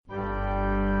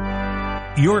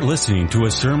You're listening to a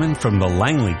sermon from the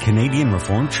Langley Canadian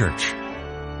Reformed Church.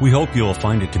 We hope you'll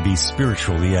find it to be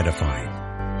spiritually edifying.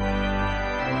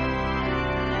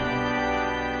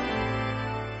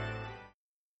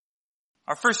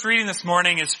 Our first reading this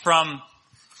morning is from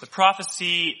the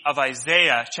prophecy of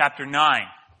Isaiah chapter 9,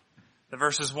 the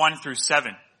verses 1 through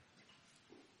 7.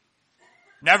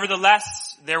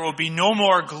 Nevertheless, there will be no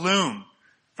more gloom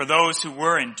for those who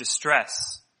were in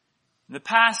distress. In the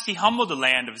past, he humbled the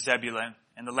land of Zebulun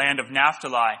and the land of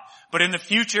Naphtali, but in the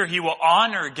future he will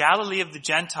honor Galilee of the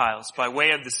Gentiles by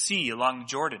way of the sea along the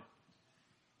Jordan.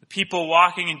 The people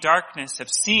walking in darkness have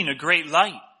seen a great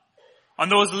light. On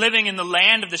those living in the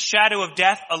land of the shadow of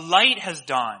death, a light has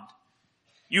dawned.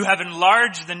 You have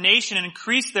enlarged the nation and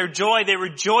increased their joy. They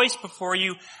rejoice before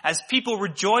you as people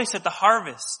rejoice at the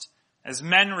harvest, as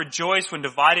men rejoice when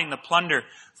dividing the plunder.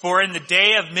 For in the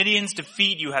day of Midian's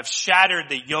defeat, you have shattered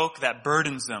the yoke that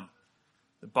burdens them,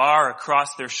 the bar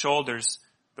across their shoulders,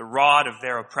 the rod of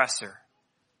their oppressor.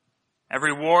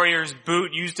 Every warrior's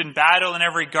boot used in battle and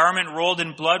every garment rolled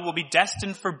in blood will be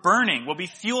destined for burning, will be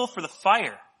fuel for the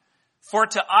fire. For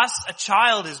to us a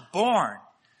child is born,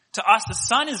 to us a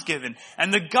son is given,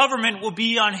 and the government will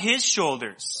be on his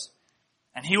shoulders.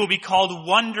 And he will be called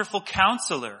Wonderful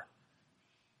Counselor,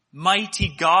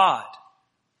 Mighty God,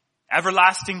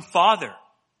 Everlasting Father,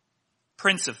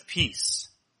 Prince of Peace.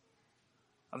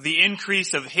 Of the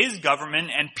increase of his government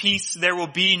and peace there will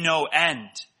be no end.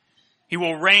 He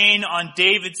will reign on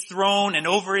David's throne and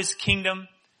over his kingdom,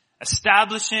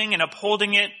 establishing and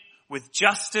upholding it with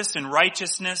justice and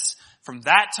righteousness from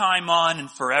that time on and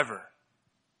forever.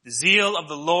 The zeal of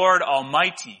the Lord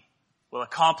Almighty will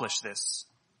accomplish this.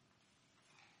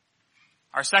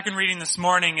 Our second reading this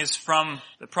morning is from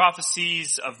the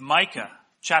prophecies of Micah,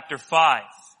 chapter 5.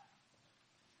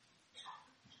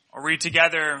 I'll read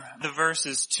together the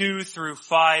verses 2 through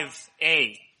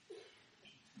 5a.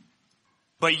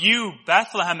 But you,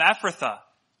 Bethlehem Ephrathah,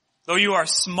 though you are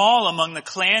small among the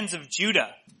clans of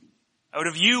Judah, out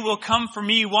of you will come for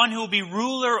me one who will be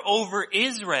ruler over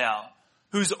Israel,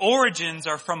 whose origins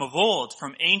are from of old,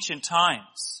 from ancient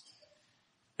times.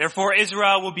 Therefore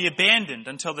Israel will be abandoned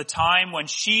until the time when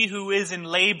she who is in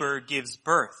labor gives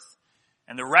birth,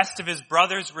 and the rest of his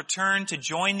brothers return to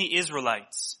join the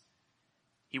Israelites.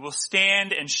 He will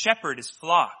stand and shepherd his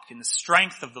flock in the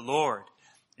strength of the Lord,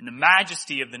 in the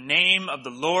majesty of the name of the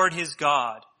Lord his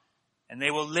God, and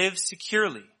they will live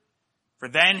securely. For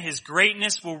then his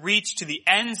greatness will reach to the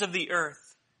ends of the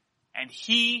earth, and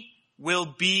he will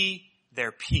be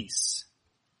their peace.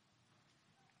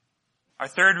 Our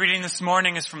third reading this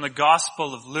morning is from the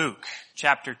Gospel of Luke,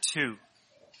 chapter 2.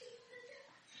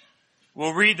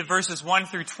 We'll read the verses 1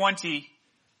 through 20,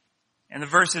 and the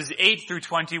verses 8 through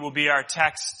 20 will be our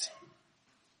text.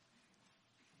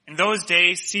 In those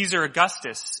days, Caesar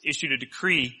Augustus issued a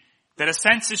decree that a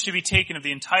census should be taken of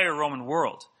the entire Roman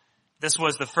world. This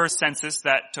was the first census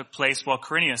that took place while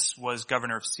Quirinius was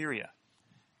governor of Syria.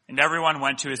 And everyone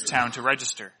went to his town to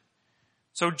register.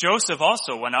 So Joseph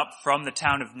also went up from the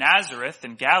town of Nazareth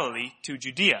in Galilee to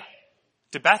Judea,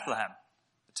 to Bethlehem,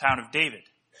 the town of David,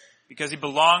 because he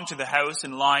belonged to the house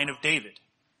and line of David.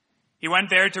 He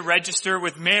went there to register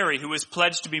with Mary, who was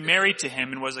pledged to be married to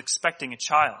him and was expecting a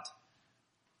child.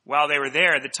 While they were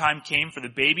there, the time came for the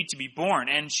baby to be born,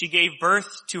 and she gave birth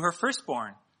to her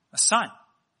firstborn, a son.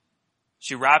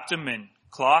 She wrapped him in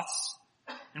cloths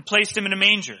and placed him in a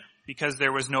manger, because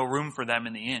there was no room for them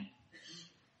in the inn.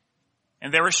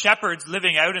 And there were shepherds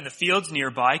living out in the fields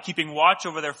nearby, keeping watch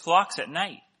over their flocks at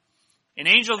night. An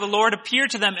angel of the Lord appeared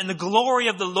to them, and the glory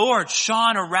of the Lord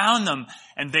shone around them,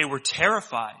 and they were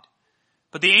terrified.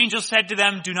 But the angel said to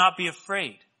them, "Do not be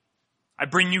afraid. I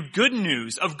bring you good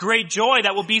news of great joy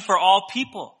that will be for all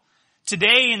people.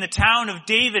 Today in the town of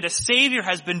David, a Savior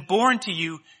has been born to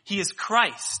you. He is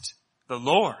Christ, the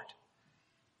Lord.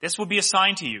 This will be a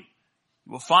sign to you.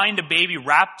 You will find a baby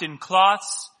wrapped in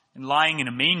cloths and lying in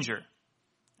a manger."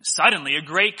 Suddenly, a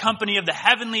great company of the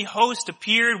heavenly host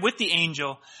appeared with the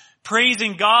angel,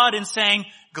 praising God and saying,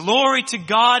 "Glory to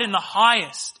God in the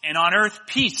highest, and on earth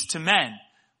peace to men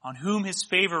on whom his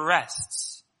favor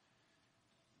rests."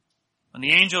 When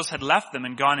the angels had left them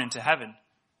and gone into heaven,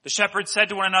 the shepherds said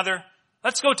to one another,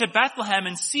 "Let's go to Bethlehem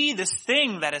and see this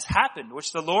thing that has happened,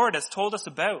 which the Lord has told us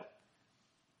about."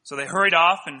 So they hurried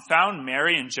off and found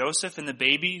Mary and Joseph and the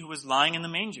baby who was lying in the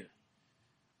manger.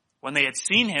 When they had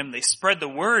seen him, they spread the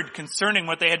word concerning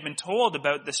what they had been told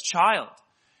about this child.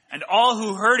 And all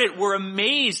who heard it were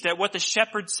amazed at what the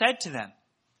shepherds said to them.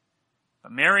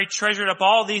 But Mary treasured up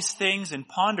all these things and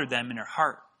pondered them in her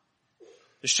heart.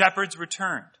 The shepherds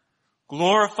returned,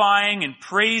 glorifying and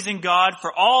praising God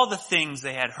for all the things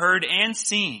they had heard and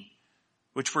seen,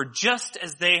 which were just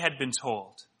as they had been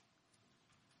told.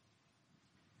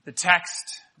 The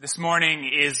text this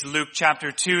morning is Luke chapter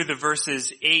 2, the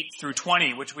verses 8 through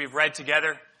 20, which we've read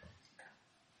together.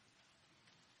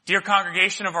 Dear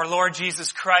congregation of our Lord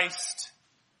Jesus Christ,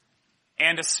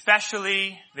 and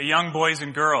especially the young boys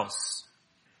and girls,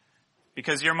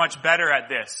 because you're much better at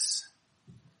this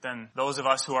than those of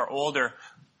us who are older,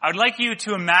 I would like you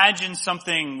to imagine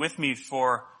something with me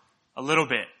for a little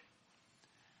bit.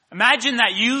 Imagine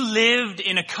that you lived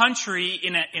in a country,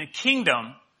 in a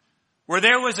kingdom, where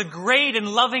there was a great and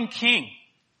loving king,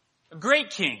 a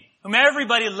great king, whom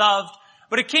everybody loved,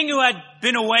 but a king who had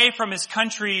been away from his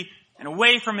country and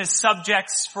away from his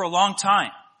subjects for a long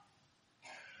time.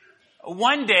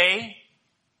 One day,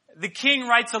 the king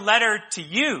writes a letter to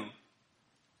you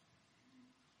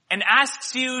and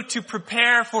asks you to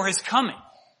prepare for his coming,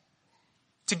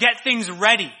 to get things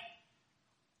ready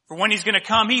for when he's going to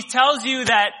come. He tells you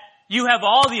that you have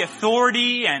all the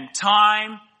authority and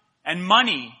time and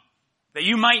money that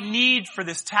you might need for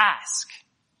this task.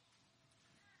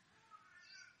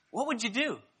 What would you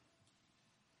do?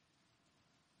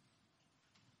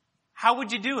 How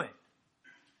would you do it?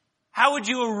 How would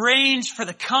you arrange for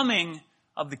the coming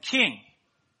of the king?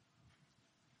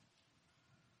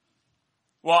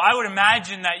 Well, I would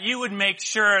imagine that you would make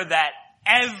sure that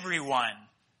everyone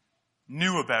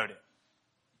knew about it.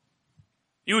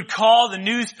 You would call the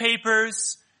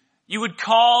newspapers. You would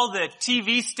call the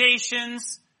TV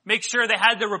stations. Make sure they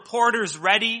had the reporters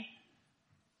ready.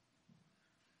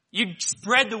 You'd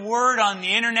spread the word on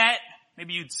the internet.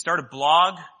 Maybe you'd start a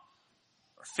blog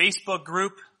or Facebook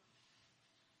group.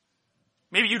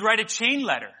 Maybe you'd write a chain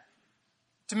letter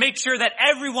to make sure that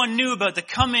everyone knew about the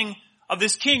coming of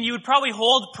this king. You would probably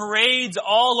hold parades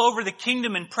all over the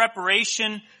kingdom in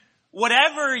preparation.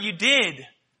 Whatever you did,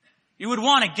 you would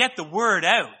want to get the word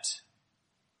out.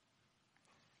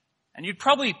 And you'd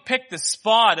probably pick the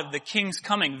spot of the king's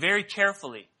coming very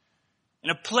carefully. In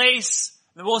a place,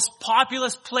 the most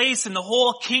populous place in the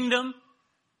whole kingdom,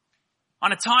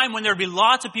 on a time when there'd be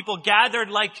lots of people gathered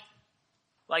like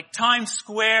Times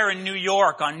Square in New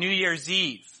York on New Year's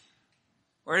Eve,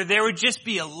 where there would just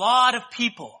be a lot of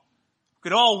people who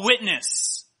could all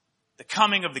witness the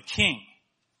coming of the king.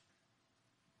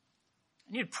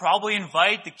 And you'd probably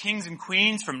invite the kings and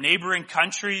queens from neighboring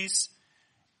countries,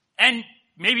 and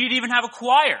maybe you'd even have a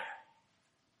choir.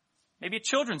 Maybe a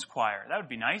children's choir. That would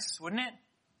be nice, wouldn't it?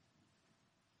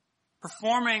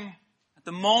 Performing at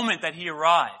the moment that he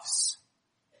arrives.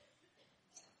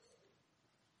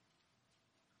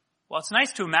 Well, it's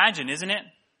nice to imagine, isn't it?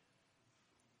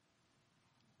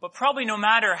 But probably no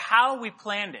matter how we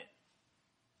planned it,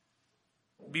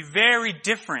 it would be very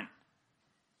different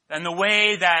than the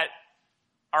way that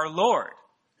our Lord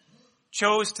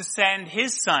chose to send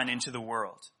his Son into the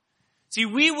world. See,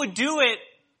 we would do it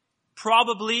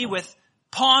probably with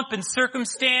pomp and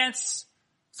circumstance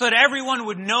so that everyone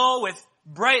would know, with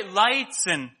bright lights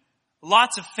and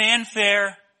lots of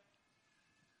fanfare.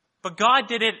 But God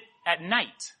did it at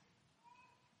night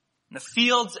in the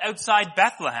fields outside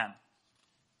Bethlehem.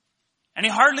 And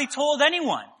he hardly told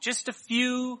anyone, just a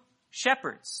few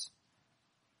shepherds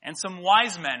and some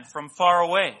wise men from far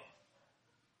away.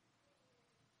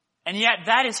 And yet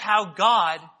that is how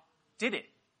God did it.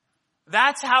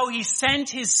 That's how he sent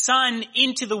his Son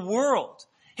into the world.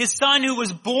 His Son who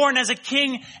was born as a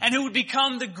king and who would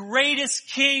become the greatest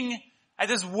king that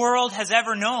this world has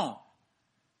ever known.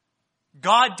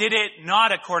 God did it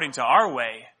not according to our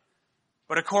way,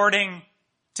 but according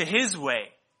to his way.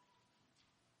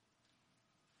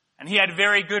 And he had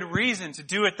very good reason to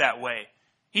do it that way.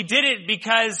 He did it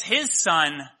because his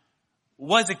Son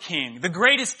was a king, the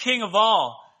greatest king of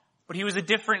all, but he was a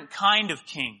different kind of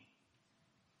king.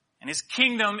 And his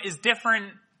kingdom is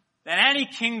different than any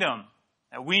kingdom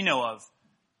that we know of.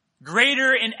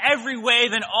 Greater in every way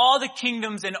than all the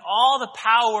kingdoms and all the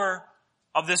power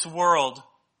of this world,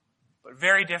 but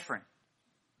very different.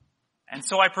 And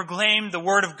so I proclaim the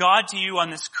word of God to you on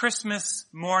this Christmas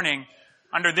morning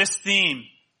under this theme: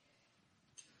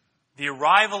 the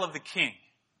arrival of the king.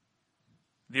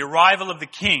 The arrival of the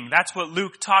king. That's what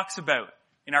Luke talks about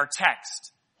in our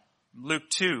text. Luke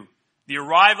 2. The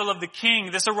arrival of the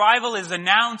king. This arrival is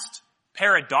announced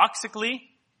paradoxically.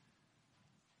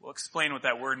 We'll explain what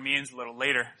that word means a little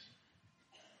later.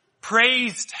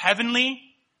 Praised heavenly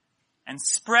and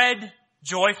spread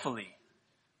joyfully.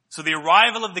 So the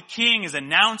arrival of the king is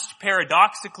announced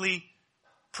paradoxically,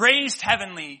 praised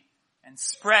heavenly, and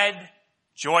spread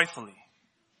joyfully.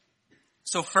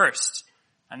 So first,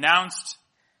 announced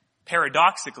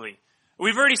paradoxically.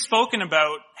 We've already spoken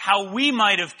about how we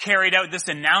might have carried out this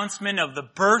announcement of the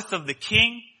birth of the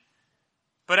king.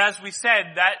 But as we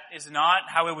said, that is not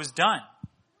how it was done.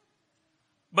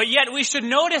 But yet we should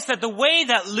notice that the way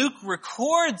that Luke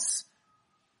records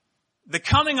the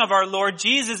coming of our Lord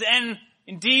Jesus, and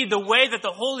indeed the way that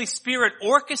the Holy Spirit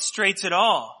orchestrates it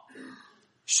all,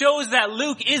 shows that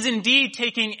Luke is indeed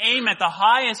taking aim at the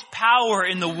highest power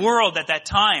in the world at that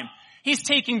time. He's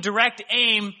taking direct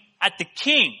aim at the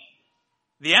king,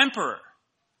 the emperor,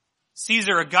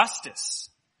 Caesar Augustus,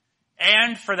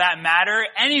 and for that matter,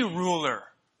 any ruler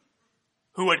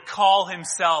who would call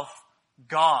himself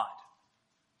God,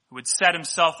 who would set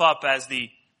himself up as the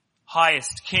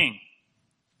highest king.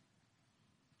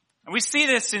 And we see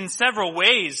this in several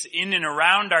ways in and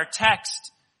around our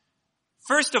text.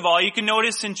 First of all, you can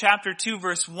notice in chapter 2,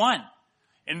 verse 1.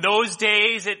 In those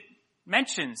days, it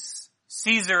mentions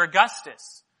Caesar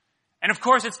Augustus. And of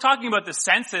course, it's talking about the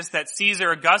census that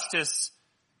Caesar Augustus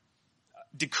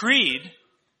decreed.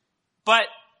 But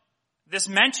this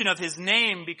mention of his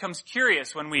name becomes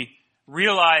curious when we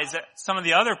realize some of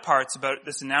the other parts about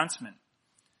this announcement.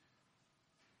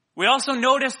 We also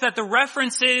notice that the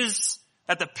references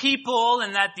that the people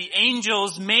and that the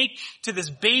angels make to this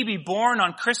baby born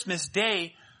on Christmas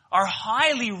Day are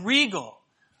highly regal.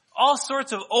 All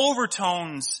sorts of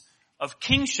overtones of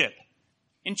kingship.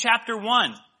 In chapter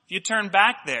 1, if you turn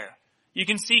back there, you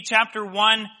can see chapter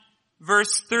 1,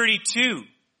 verse 32.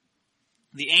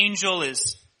 The angel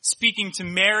is speaking to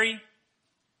Mary, and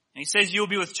he says, "You will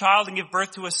be with child and give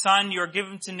birth to a son. You are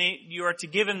to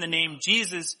give him the name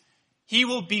Jesus. He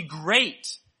will be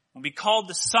great, will be called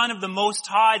the Son of the Most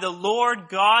High. The Lord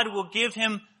God will give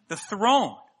him the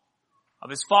throne of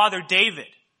his father David."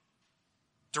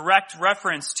 Direct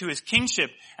reference to his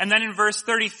kingship. And then in verse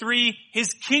 33,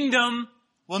 his kingdom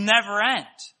will never end.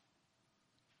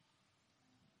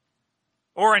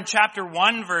 Or in chapter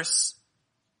 1, verse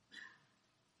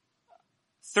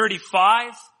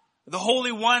 35, the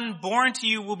Holy One born to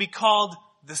you will be called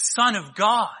the Son of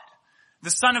God. The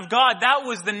Son of God, that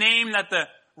was the name that the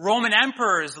Roman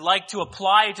emperors liked to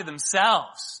apply to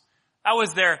themselves. That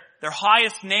was their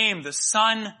highest name, the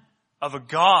Son of a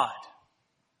God.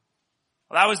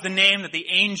 Well, that was the name that the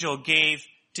angel gave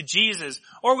to Jesus.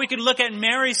 Or we could look at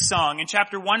Mary's song in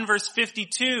chapter 1, verse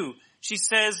 52.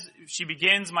 She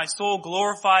begins, "My soul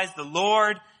glorifies the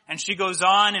Lord." And she goes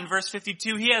on in verse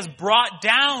 52, "He has brought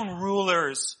down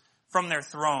rulers from their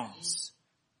thrones,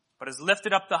 but has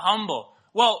lifted up the humble."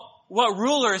 Well, what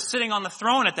ruler is sitting on the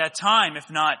throne at that time,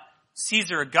 if not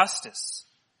Caesar Augustus?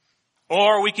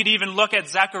 Or we could even look at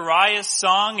Zechariah's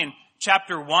song in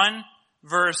chapter 1,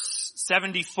 verse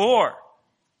 74.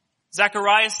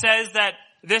 Zechariah says that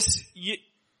this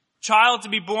child to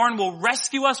be born will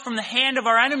rescue us from the hand of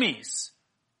our enemies.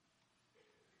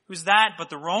 Who's that but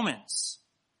the Romans?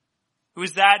 Who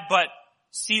is that but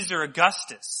Caesar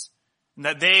Augustus? And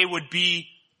that they would be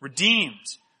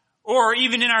redeemed. Or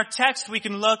even in our text, we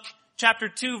can look chapter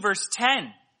 2, verse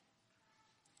 10.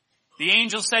 The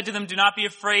angel said to them, "Do not be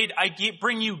afraid. I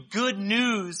bring you good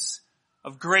news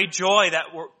of great joy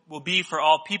that will be for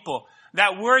all people."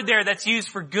 That word there that's used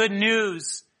for good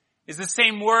news is the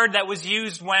same word that was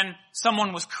used when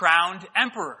someone was crowned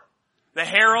emperor. The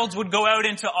heralds would go out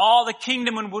into all the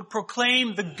kingdom and would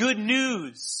proclaim the good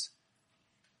news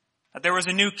that there was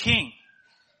a new king.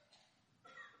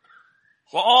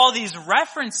 Well, all these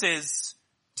references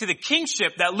to the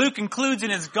kingship that Luke includes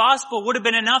in his gospel would have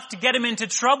been enough to get him into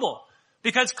trouble.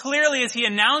 Because clearly as he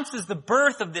announces the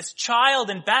birth of this child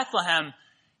in Bethlehem,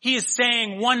 he is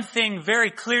saying one thing very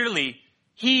clearly.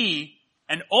 He,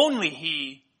 and only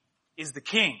he, is the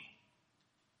king.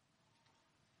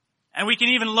 And we can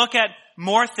even look at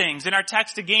more things. In our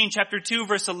text again, chapter 2,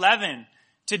 verse 11.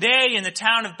 "Today in the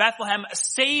town of Bethlehem, a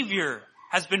Savior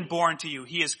has been born to you.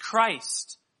 He is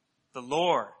Christ, the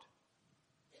Lord."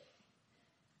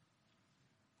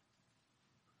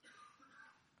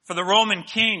 For the Roman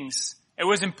kings, it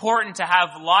was important to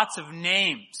have lots of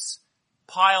names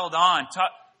piled on.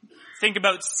 Think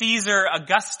about Caesar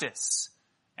Augustus.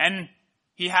 And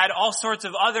he had all sorts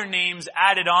of other names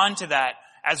added on to that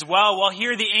as well. Well,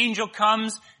 here the angel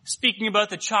comes speaking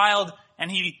about the child, and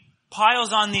he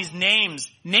piles on these names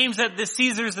that the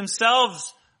Caesars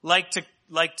themselves like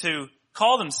to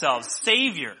call themselves.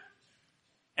 Savior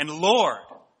and Lord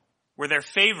were their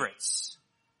favorites.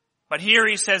 But here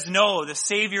he says, no, the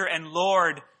Savior and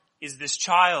Lord is this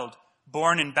child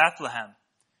born in Bethlehem.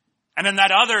 And then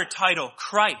that other title,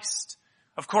 Christ.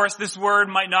 Of course, this word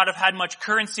might not have had much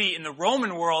currency in the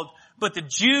Roman world, but the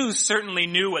Jews certainly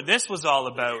knew what this was all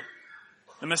about.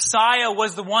 The Messiah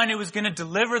was the one who was going to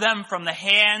deliver them from the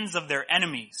hands of their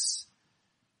enemies.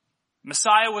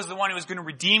 Messiah was the one who was going to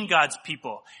redeem God's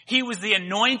people. He was the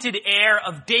anointed heir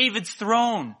of David's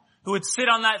throne, who would sit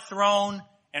on that throne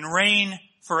and reign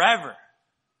forever.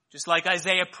 Just like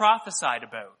Isaiah prophesied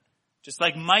about. Just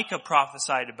like Micah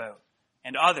prophesied about.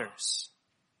 And others.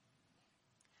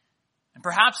 And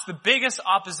perhaps the biggest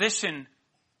opposition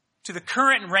to the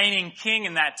current reigning king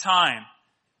in that time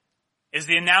is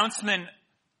the announcement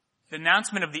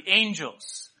of the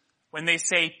angels when they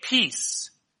say peace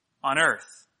on earth.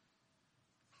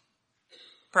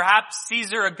 Perhaps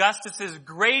Caesar Augustus's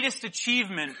greatest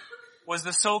achievement was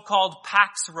the so-called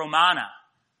Pax Romana,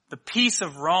 the peace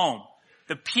of Rome,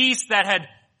 the peace that had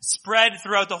spread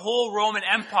throughout the whole Roman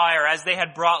Empire as they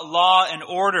had brought law and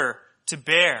order to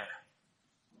bear.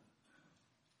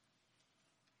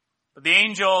 But the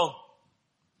angel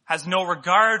has no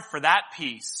regard for that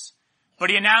peace, but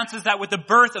he announces that with the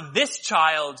birth of this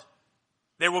child,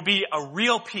 there will be a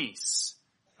real peace,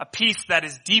 a peace that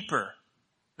is deeper,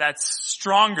 that's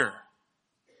stronger,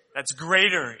 that's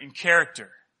greater in character.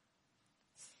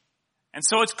 And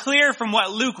so it's clear from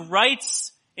what Luke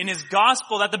writes in his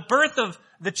gospel that the birth of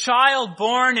the child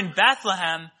born in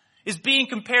Bethlehem is being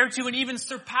compared to and even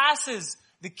surpasses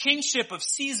the kingship of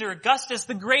Caesar Augustus,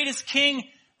 the greatest king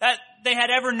that they had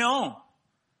ever known.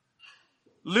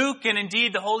 Luke, and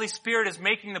indeed the Holy Spirit, is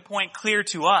making the point clear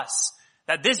to us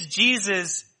that this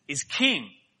Jesus is king,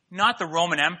 not the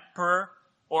Roman emperor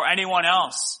or anyone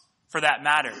else for that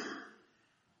matter.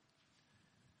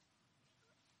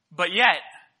 But yet,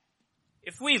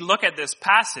 if we look at this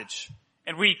passage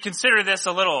and we consider this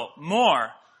a little more,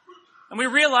 and we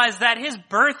realize that his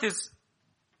birth is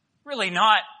really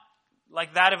not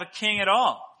like that of a king at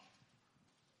all.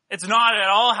 It's not at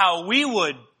all how we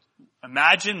would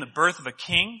imagine the birth of a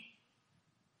king.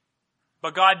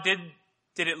 But God did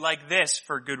it like this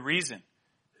for good reason.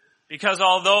 Because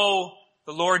although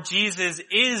the Lord Jesus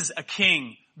is a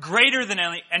king, greater than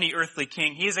any earthly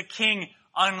king, he is a king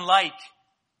unlike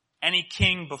any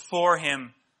king before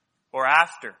him or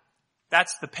after.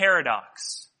 That's the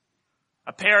paradox.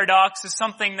 A paradox is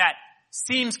something that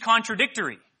seems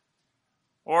contradictory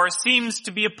or seems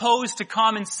to be opposed to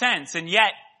common sense and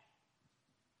yet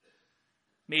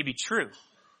may be true.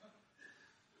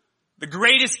 The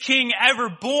greatest king ever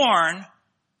born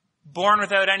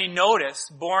without any notice,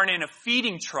 born in a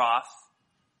feeding trough,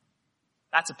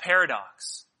 that's a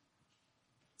paradox.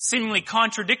 Seemingly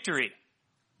contradictory,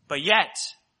 but yet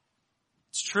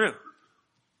it's true.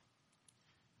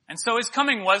 And so his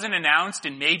coming wasn't announced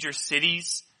in major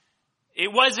cities.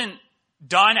 It wasn't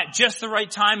done at just the right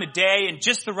time of day in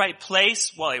just the right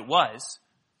place. Well, it was.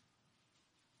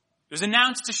 It was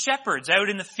announced to shepherds out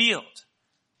in the field,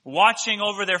 watching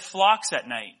over their flocks at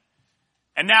night.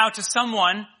 And now to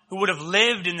someone who would have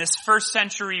lived in this first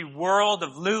century world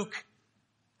of Luke,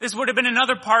 this would have been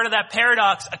another part of that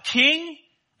paradox. A king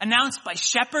announced by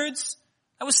shepherds?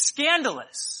 That was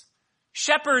scandalous.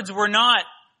 Shepherds were not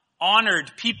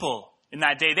honored people in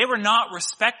that day. They were not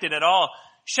respected at all.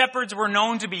 Shepherds were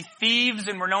known to be thieves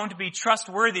and were known to be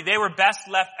trustworthy. They were best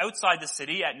left outside the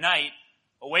city at night,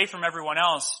 away from everyone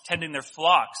else, tending their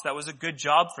flocks. That was a good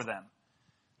job for them.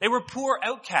 They were poor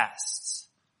outcasts.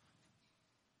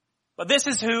 But this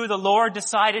is who the Lord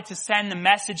decided to send the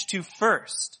message to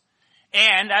first.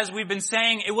 And as we've been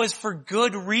saying, it was for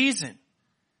good reason.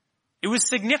 It was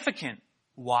significant.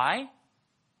 Why?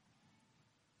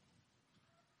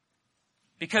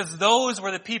 Because those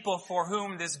were the people for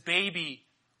whom this baby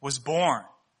was born.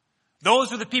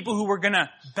 Those were the people who were going to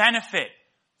benefit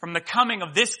from the coming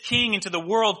of this king into the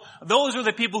world. Those were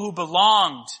the people who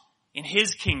belonged in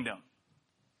his kingdom.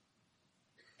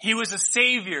 He was a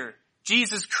savior,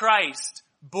 Jesus Christ,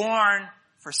 born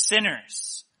for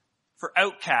sinners, for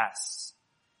outcasts,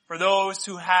 for those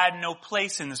who had no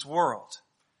place in this world.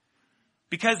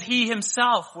 Because he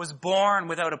himself was born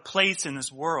without a place in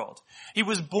this world. He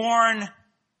was born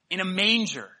in a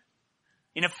manger,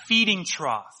 in a feeding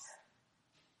trough.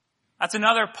 That's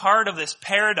another part of this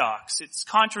paradox. It's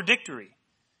contradictory.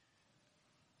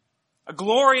 A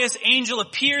glorious angel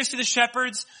appears to the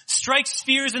shepherds, strikes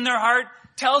fears in their heart,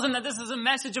 tells them that this is a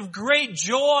message of great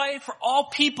joy for all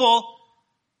people.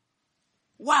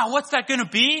 Wow, what's that going to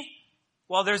be?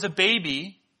 Well, there's a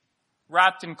baby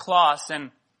wrapped in cloths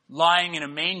and lying in a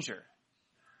manger.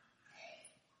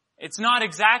 It's not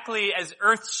exactly as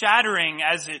earth-shattering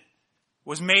as it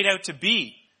was made out to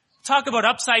be. Talk about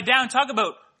upside down, talk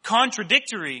about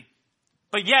contradictory.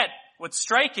 But yet, what's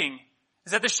striking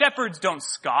is that the shepherds don't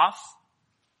scoff.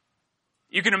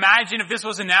 You can imagine if this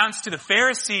was announced to the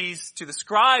Pharisees, to the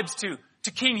scribes,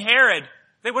 to King Herod,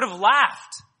 they would have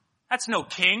laughed. That's no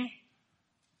king.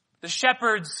 The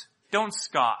shepherds don't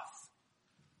scoff.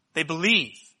 They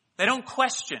believe. They don't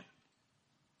question.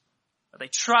 But they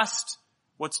trust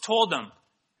what's told them.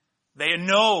 They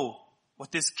know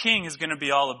what this king is going to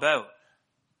be all about.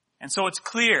 And so it's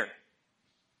clear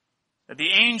that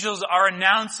the angels are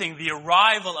announcing the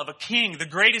arrival of a king, the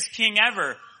greatest king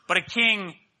ever, but a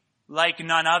king like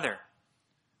none other.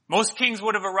 Most kings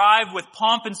would have arrived with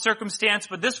pomp and circumstance,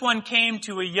 but this one came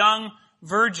to a young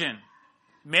virgin,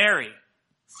 Mary,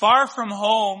 far from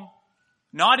home,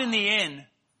 not in the inn,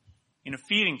 in a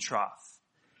feeding trough.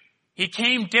 He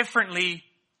came differently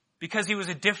because he was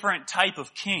a different type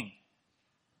of king.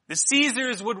 The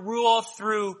Caesars would rule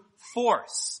through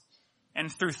force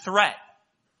and through threat.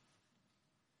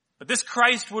 But this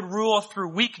Christ would rule through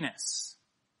weakness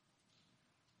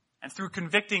and through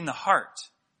convicting the heart.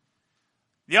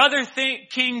 The other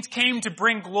kings came to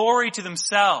bring glory to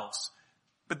themselves,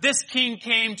 but this king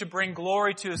came to bring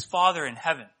glory to his Father in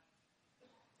heaven.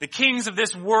 The kings of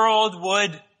this world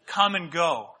would come and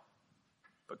go,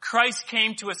 but Christ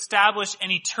came to establish an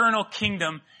eternal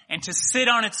kingdom and to sit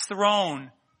on its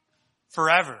throne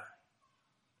forever.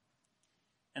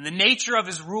 And the nature of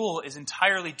his rule is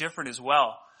entirely different as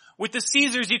well. With the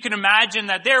Caesars, you can imagine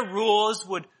that their rules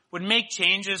would make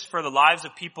changes for the lives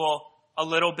of people a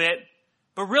little bit.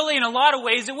 But really, in a lot of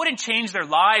ways, it wouldn't change their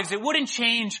lives. It wouldn't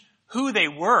change who they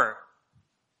were.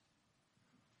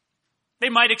 They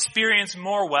might experience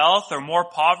more wealth or more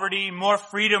poverty, more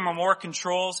freedom or more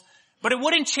controls, but it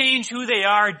wouldn't change who they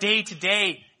are day to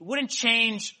day. It wouldn't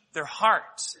change their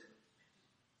hearts.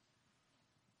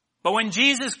 But when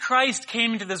Jesus Christ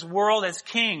came into this world as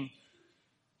king,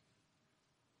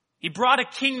 he brought a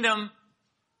kingdom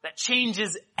that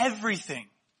changes everything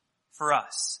for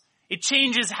us. It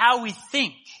changes how we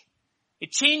think.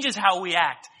 It changes how we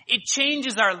act. It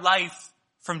changes our life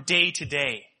from day to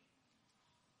day.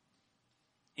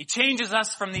 It changes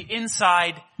us from the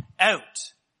inside out.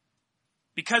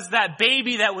 Because that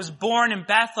baby that was born in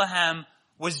Bethlehem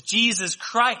was Jesus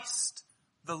Christ,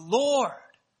 the Lord.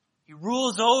 He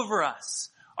rules over us,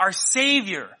 our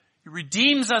Savior. He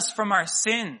redeems us from our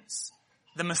sins.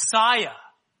 The Messiah,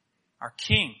 our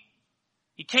King.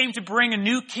 He came to bring a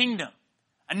new kingdom,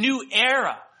 a new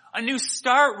era, a new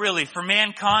start really for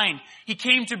mankind. He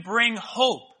came to bring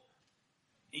hope,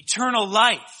 eternal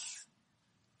life.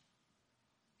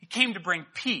 He came to bring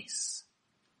peace.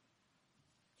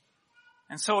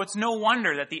 And so it's no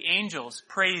wonder that the angels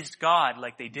praised God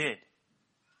like they did.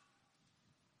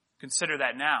 Consider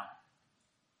that now.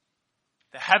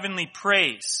 The heavenly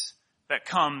praise that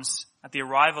comes at the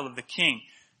arrival of the king.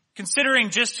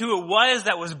 Considering just who it was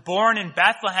that was born in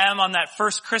Bethlehem on that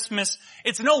first Christmas,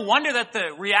 it's no wonder that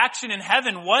the reaction in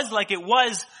heaven was like it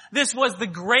was. This was the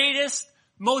greatest,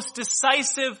 most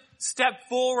decisive step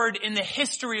forward in the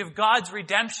history of God's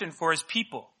redemption for his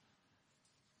people.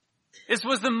 This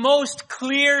was the most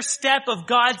clear step of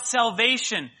God's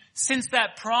salvation since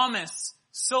that promise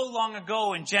so long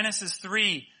ago in Genesis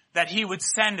 3 that he would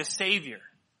send a Savior.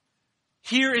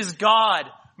 Here is God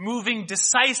moving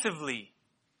decisively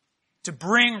to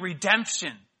bring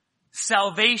redemption,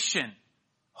 salvation,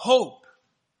 hope,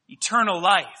 eternal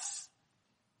life,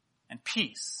 and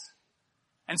peace.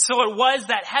 And so it was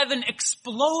that heaven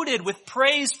exploded with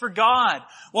praise for God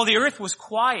while the earth was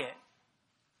quiet.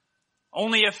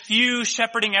 Only a few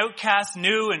shepherding outcasts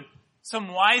knew, and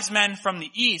some wise men from the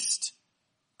east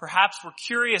perhaps were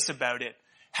curious about it.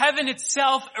 Heaven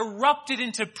itself erupted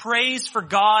into praise for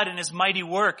God and his mighty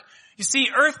work. You see,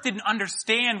 earth didn't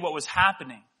understand what was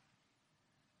happening.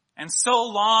 And so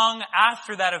long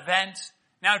after that event,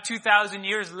 now 2,000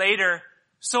 years later,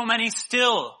 so many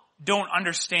still don't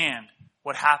understand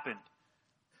what happened.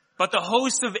 But the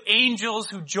host of angels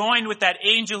who joined with that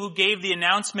angel who gave the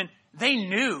announcement, they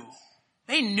knew.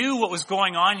 They knew what was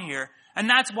going on here. And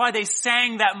that's why they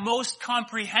sang that most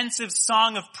comprehensive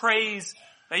song of praise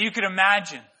that you could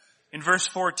imagine in verse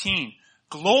 14.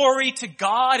 Glory to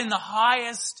God in the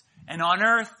highest, and on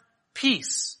earth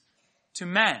peace to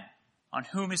men on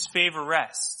whom his favor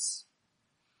rests.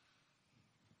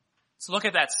 Let's look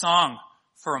at that song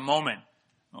for a moment.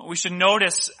 We should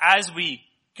notice as we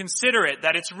consider it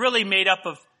that it's really made up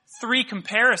of three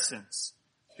comparisons.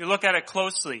 If you look at it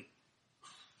closely.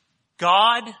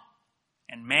 God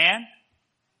and man,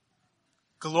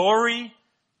 glory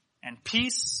and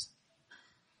peace,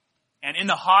 and in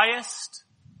the highest,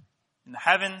 in the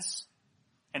heavens,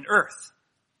 and earth.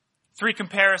 Three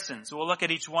comparisons. We'll look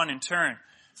at each one in turn.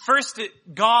 First,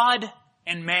 God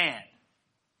and man.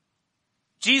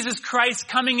 Jesus Christ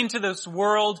coming into this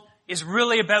world is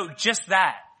really about just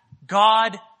that.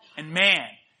 God and man.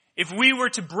 If we were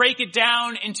to break it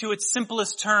down into its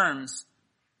simplest terms,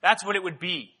 that's what it would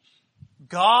be.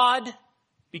 God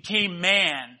became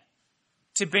man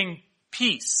to bring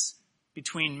peace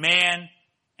between man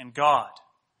and God,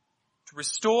 to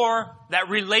restore that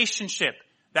relationship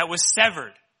that was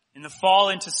severed in the fall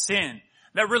into sin,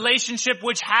 that relationship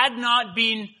which had not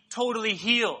been totally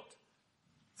healed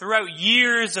throughout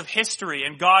years of history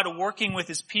and God working with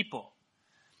his people.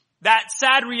 That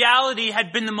sad reality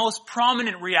had been the most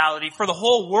prominent reality for the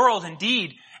whole world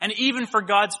indeed, and even for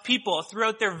God's people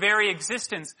throughout their very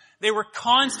existence. They were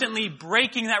constantly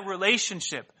breaking that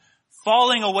relationship,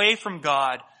 falling away from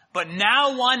God, but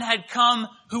now one had come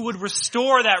who would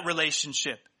restore that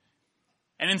relationship.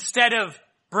 And instead of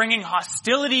bringing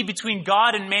hostility between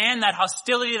God and man, that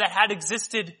hostility that had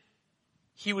existed,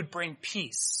 he would bring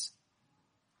peace.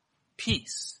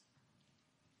 Peace.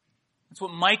 That's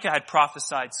what Micah had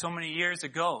prophesied so many years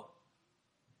ago.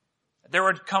 There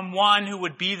would come one who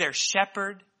would be their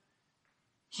shepherd.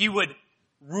 He would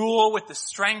rule with the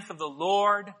strength of the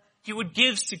Lord. He would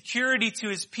give security to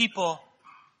his people.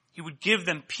 He would give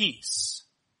them peace.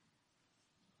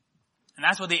 And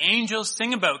that's what the angels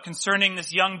sing about concerning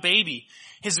this young baby.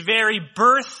 His very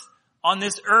birth on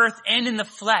this earth and in the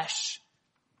flesh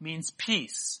means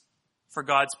peace for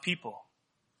God's people.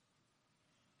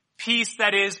 Peace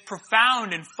that is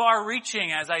profound and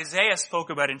far-reaching, as Isaiah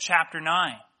spoke about in chapter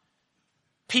 9.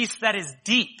 Peace that is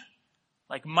deep,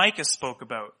 like Micah spoke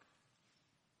about.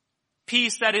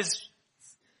 Peace that is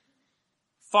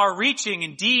far-reaching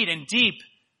indeed and deep,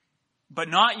 but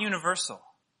not universal.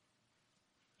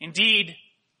 Indeed,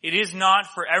 it is not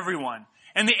for everyone.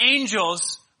 And the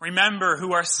angels, remember,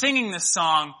 who are singing this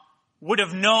song, would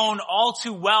have known all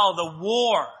too well the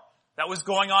war that was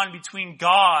going on between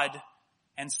God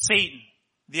and Satan,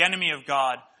 the enemy of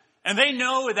God. And they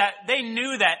knew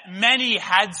that many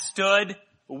had stood,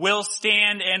 will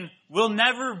stand, and will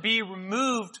never be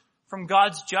removed from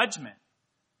God's judgment.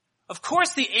 Of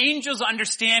course, the angels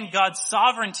understand God's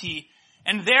sovereignty,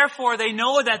 and therefore they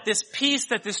know that this peace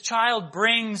that this child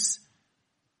brings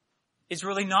is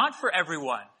really not for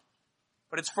everyone,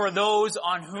 but it's for those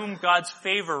on whom God's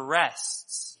favor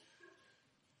rests.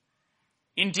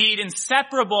 Indeed,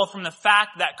 inseparable from the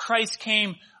fact that Christ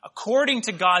came according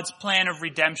to God's plan of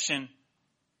redemption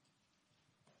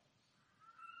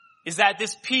is that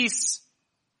this peace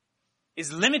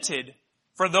is limited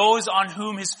for those on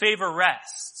whom his favor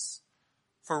rests,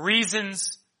 for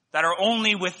reasons that are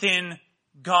only within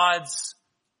God's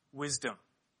wisdom,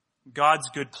 God's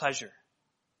good pleasure.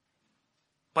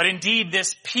 But indeed,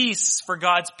 this peace for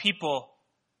God's people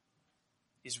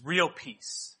is real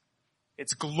peace.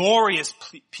 It's glorious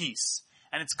peace,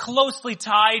 and it's closely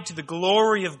tied to the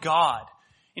glory of God.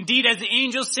 Indeed, as the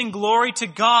angels sing glory to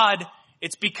God,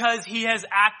 it's because he has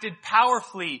acted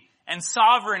powerfully and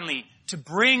sovereignly to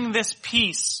bring this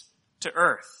peace to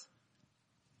earth.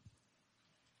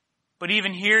 But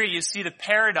even here you see the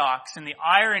paradox and the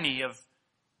irony of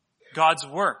God's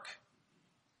work.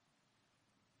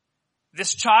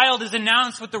 This child is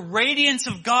announced with the radiance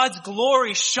of God's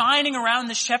glory shining around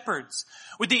the shepherds,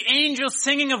 with the angels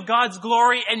singing of God's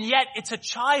glory, and yet it's a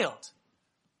child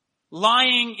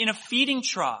lying in a feeding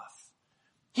trough.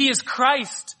 He is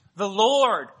Christ, the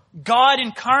Lord, God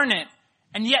incarnate,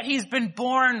 and yet he's been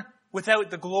born without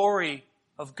the glory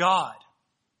of God.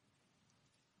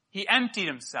 He emptied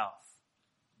himself,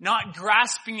 not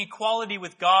grasping equality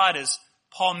with God, as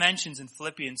Paul mentions in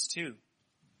Philippians 2.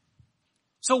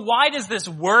 So why does this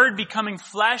word becoming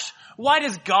flesh, why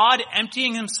does God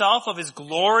emptying himself of his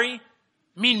glory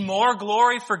mean more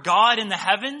glory for God in the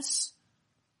heavens?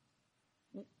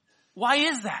 Why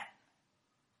is that?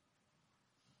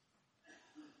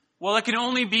 Well, it can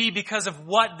only be because of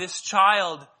what this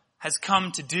child has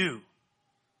come to do.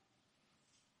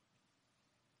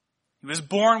 He was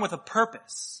born with a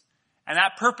purpose, and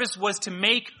that purpose was to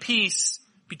make peace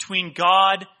between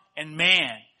God and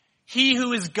man. He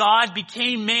who is God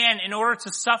became man in order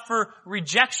to suffer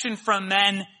rejection from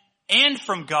men and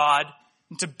from God,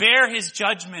 and to bear his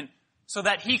judgment so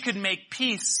that he could make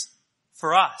peace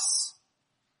for us,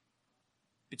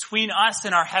 between us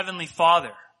and our Heavenly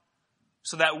Father,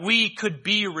 so that we could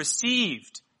be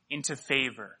received into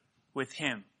favor with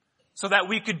him, so that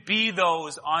we could be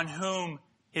those on whom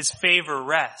his favor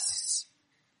rests.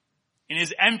 In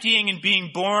his emptying and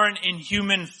being born in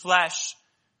human flesh,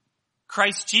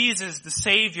 Christ Jesus, the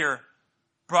Savior,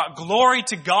 brought glory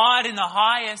to God in the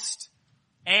highest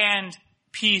and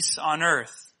peace on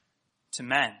earth to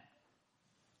men.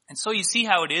 And so you see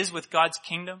how it is with God's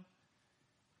kingdom.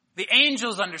 The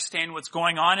angels understand what's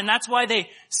going on, and that's why they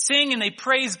sing and they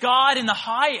praise God in the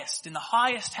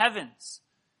highest heavens.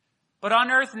 But on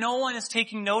earth, no one is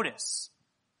taking notice.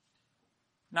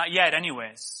 Not yet,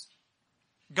 anyways.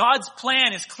 God's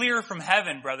plan is clear from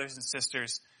heaven, brothers and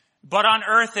sisters, but on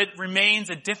earth it remains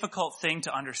a difficult thing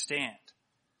to understand.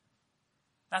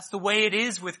 That's the way it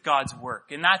is with God's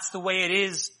work, and that's the way it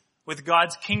is with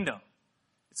God's kingdom.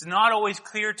 It's not always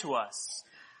clear to us.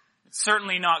 It's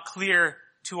certainly not clear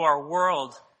to our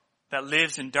world that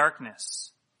lives in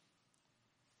darkness.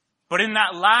 But in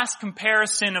that last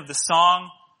comparison of the song,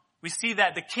 we see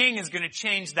that the king is going to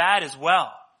change that as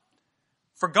well.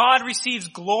 For God receives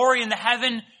glory in the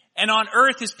heaven, and on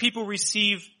earth his people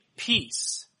receive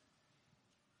peace.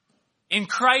 In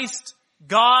Christ,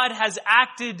 God has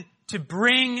acted to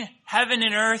bring heaven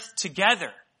and earth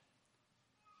together.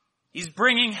 He's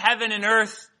bringing heaven and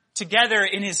earth together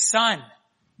in his Son,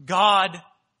 God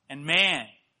and man.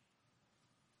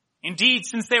 Indeed,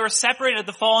 since they were separated at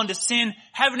the fall into sin,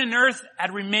 heaven and earth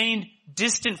had remained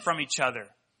distant from each other.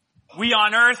 We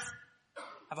on earth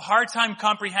have a hard time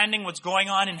comprehending what's going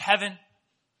on in heaven.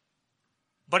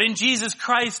 But in Jesus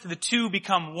Christ, the two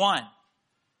become one.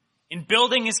 In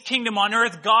building his kingdom on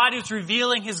earth, God is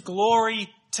revealing his glory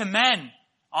to men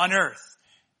on earth.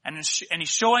 And he's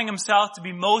showing himself to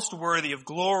be most worthy of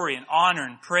glory and honor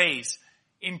and praise.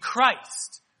 In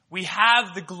Christ, we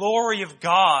have the glory of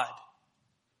God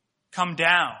come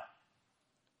down.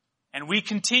 And we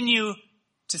continue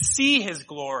to see his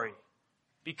glory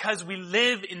because we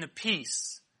live in the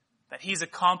peace that he's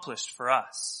accomplished for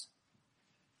us.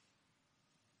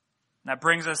 And that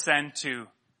brings us then to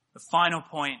the final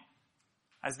point,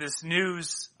 as this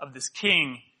news of this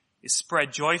king is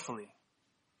spread joyfully.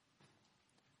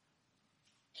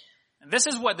 And this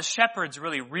is what the shepherds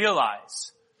really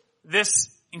realize. This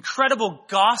incredible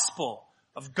gospel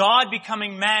of God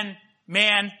becoming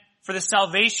man for the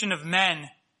salvation of men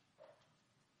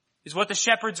is what the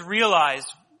shepherds realize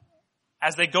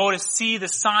as they go to see the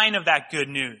sign of that good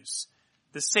news,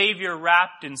 the Savior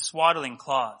wrapped in swaddling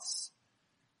cloths.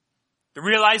 The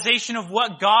realization of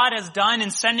what God has done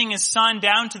in sending his Son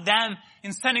down to them,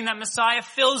 in sending that Messiah,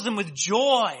 fills them with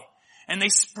joy. And they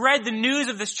spread the news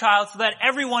of this child so that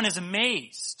everyone is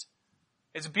amazed.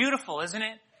 It's beautiful, isn't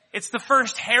it? It's the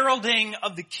first heralding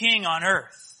of the King on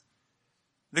earth.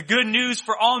 The good news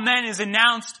for all men is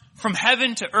announced from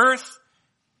heaven to earth.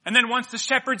 And then once the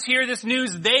shepherds hear this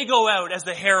news, they go out as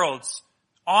the heralds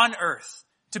on earth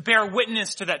to bear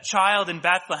witness to that child in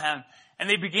Bethlehem. And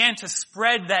they began to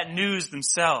spread that news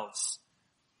themselves.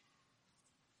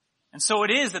 And so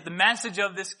it is that the message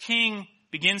of this king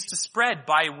begins to spread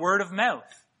by word of mouth.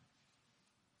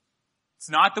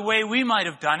 It's not the way we might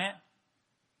have done it.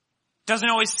 It doesn't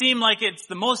always seem like it's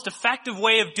the most effective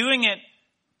way of doing it,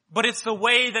 but it's the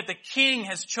way that the king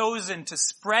has chosen to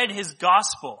spread his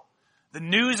gospel, the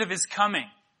news of his coming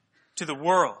to the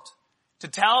world, to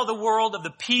tell the world of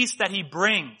the peace that he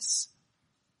brings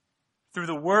through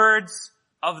the words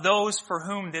of those for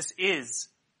whom this is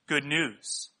good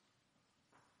news.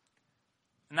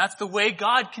 And that's the way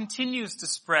God continues to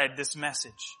spread this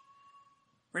message.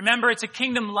 Remember, it's a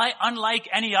kingdom unlike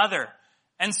any other.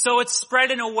 And so it's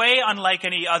spread in a way unlike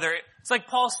any other. It's like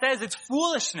Paul says, it's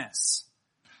foolishness.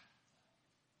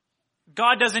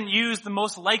 God doesn't use the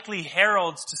most likely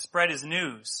heralds to spread his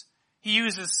news. He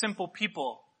uses simple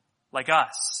people like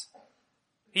us.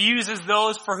 He uses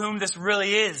those for whom this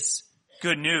really is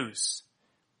good news.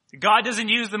 God doesn't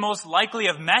use the most likely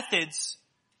of methods.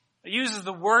 He uses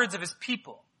the words of his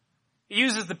people. He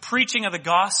uses the preaching of the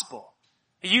gospel.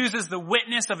 He uses the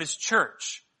witness of his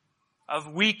church,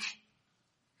 of weak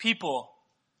people,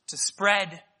 to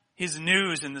spread his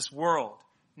news in this world,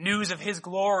 news of his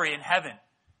glory in heaven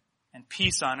and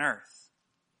peace on earth.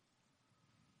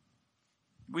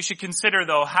 We should consider,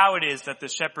 though, how it is that the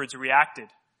shepherds reacted.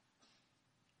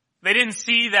 They didn't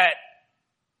see that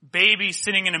baby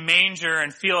sitting in a manger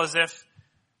and feel as if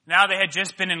now they had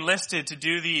just been enlisted to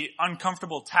do the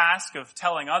uncomfortable task of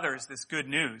telling others this good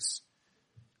news.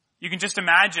 You can just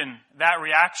imagine that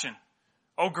reaction.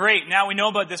 Oh great, now we know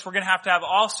about this, we're going to have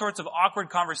all sorts of awkward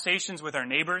conversations with our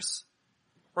neighbors.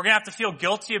 We're going to have to feel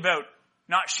guilty about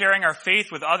not sharing our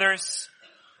faith with others.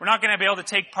 We're not going to be able to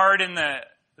take part in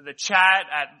the chat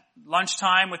at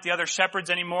lunchtime with the other shepherds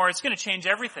anymore. It's going to change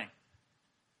everything.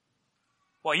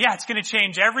 Well, yeah, it's going to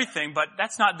change everything, but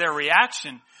that's not their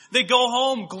reaction. They go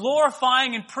home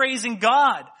glorifying and praising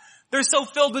God. They're so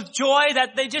filled with joy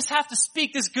that they just have to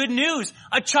speak this good news.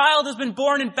 A child has been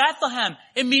born in Bethlehem.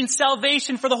 It means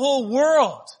salvation for the whole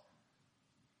world.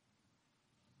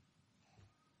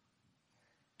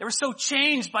 They were so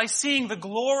changed by seeing the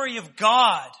glory of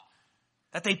God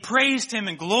that they praised him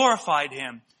and glorified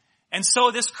him. And so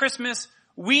this Christmas,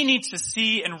 we need to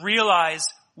see and realize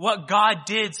what God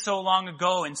did so long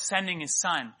ago in sending his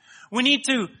Son. We need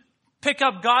to pick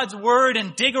up God's word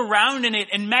and dig around in it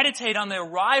and meditate on the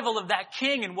arrival of that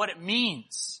king and what it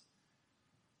means.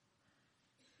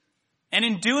 And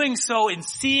in doing so, in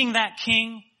seeing that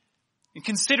king, and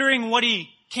considering what he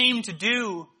came to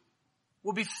do,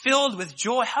 we'll be filled with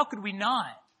joy. How could we not?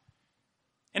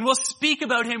 And we'll speak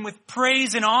about him with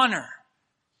praise and honor.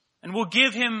 And we'll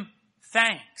give him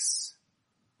thanks.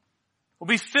 We'll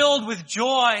be filled with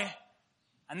joy,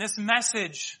 and this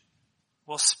message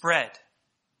will spread.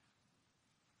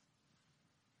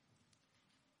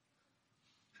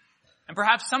 And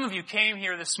perhaps some of you came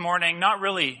here this morning not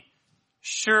really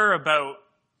sure about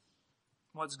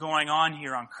what's going on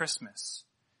here on Christmas.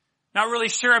 Not really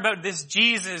sure about this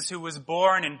Jesus who was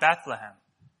born in Bethlehem.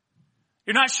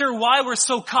 You're not sure why we're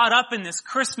so caught up in this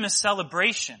Christmas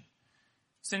celebration,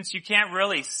 since you can't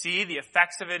really see the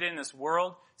effects of it in this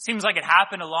world. Seems like it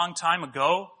happened a long time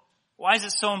ago. Why is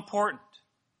it so important?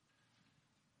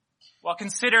 Well,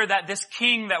 consider that this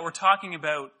king that we're talking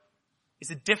about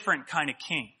is a different kind of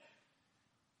king.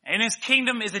 And his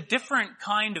kingdom is a different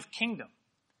kind of kingdom.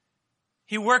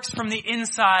 He works from the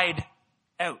inside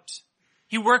out.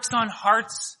 He works on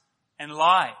hearts and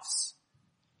lives.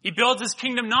 He builds his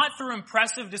kingdom not through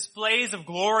impressive displays of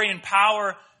glory and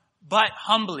power, but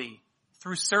humbly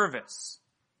through service,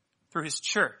 through his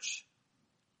church.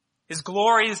 His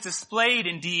glory is displayed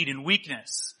indeed in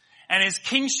weakness, and his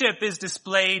kingship is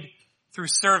displayed through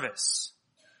service.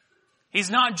 He's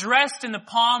not dressed in the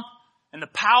pomp and the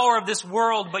power of this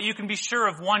world, but you can be sure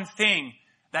of one thing,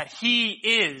 that he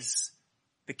is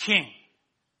the king.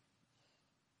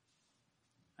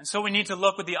 And so we need to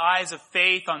look with the eyes of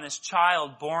faith on this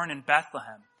child born in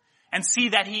Bethlehem and see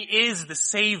that he is the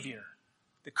Savior,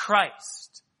 the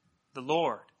Christ, the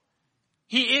Lord.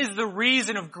 He is the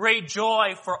reason of great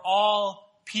joy for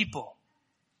all people.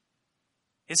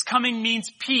 His coming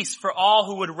means peace for all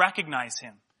who would recognize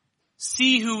him,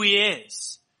 see who he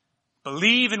is,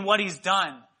 believe in what he's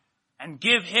done, and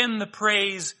give him the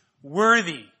praise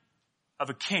worthy of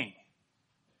a king.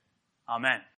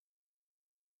 Amen.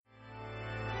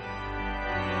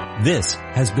 This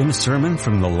has been a sermon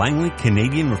from the Langley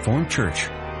Canadian Reformed Church.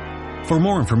 For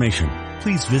more information,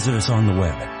 please visit us on the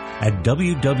web at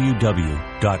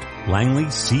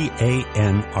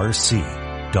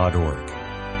www.langleycanrc.org.